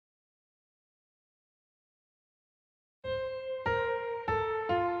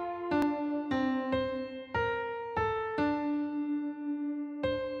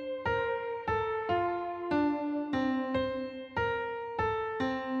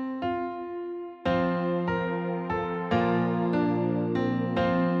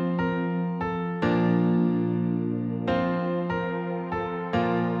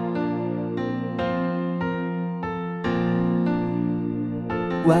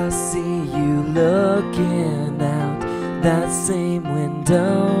I see you looking out that same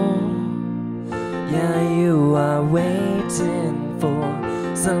window. Yeah, you are waiting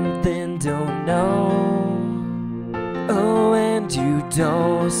for something, don't know. Oh, and you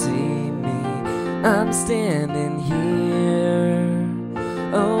don't see me, I'm standing here.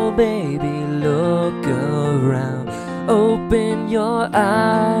 Oh baby, look around, open your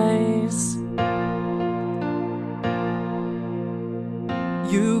eyes.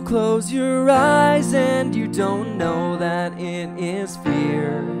 You close your eyes and you don't know that it is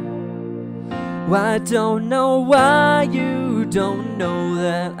fear. I don't know why you don't know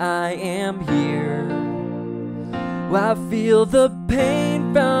that I am here. I feel the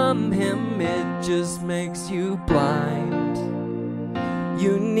pain from him, it just makes you blind.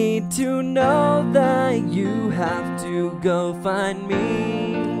 You need to know that you have to go find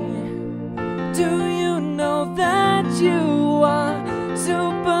me. Do you know that you are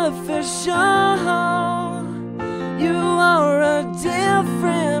superficial? You are a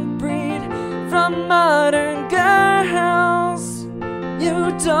different breed from modern girls.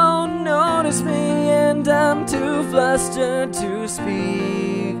 You don't notice me and I'm too flustered to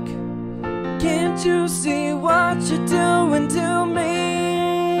speak. Can't you see what you're doing to me?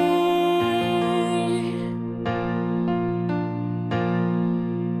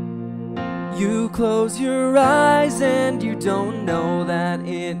 You close your eyes and you don't know that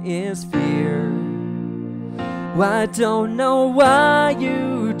it is fear. I don't know why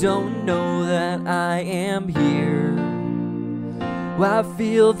you don't know that I am here. I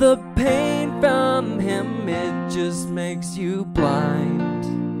feel the pain from him, it just makes you blind.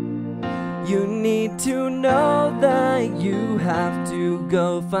 You need to know that you have to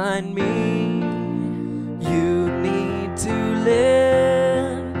go find me. You need to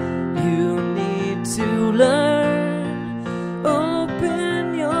live, you need to learn.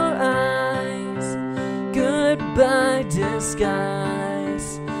 Open your eyes, goodbye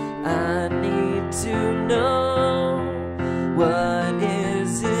disguise. I need to know, what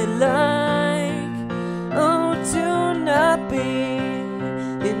is it like, oh, to not be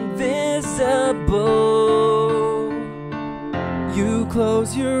invisible? You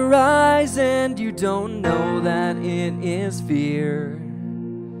close your eyes and you don't know that it is fear.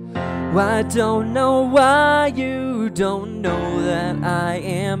 I don't know why you don't know that I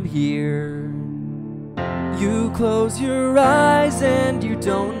am here. You close your eyes and you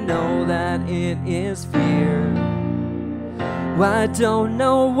don't know that it is fear. I don't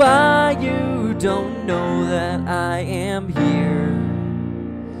know why you don't know that I am here.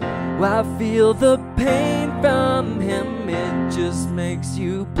 I feel the pain from him, it just makes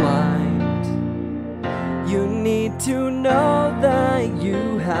you blind. You need to know that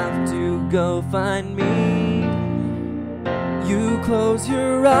you have to go find me. You close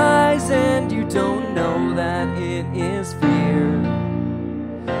your eyes and you don't know that it is fear.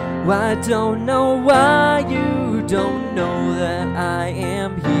 I don't know why you don't know that I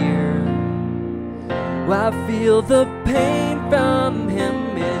am here. I feel the pain from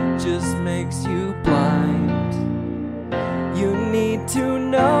him, it just makes you blind. You need to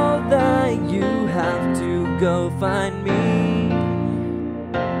know that you have to go find me.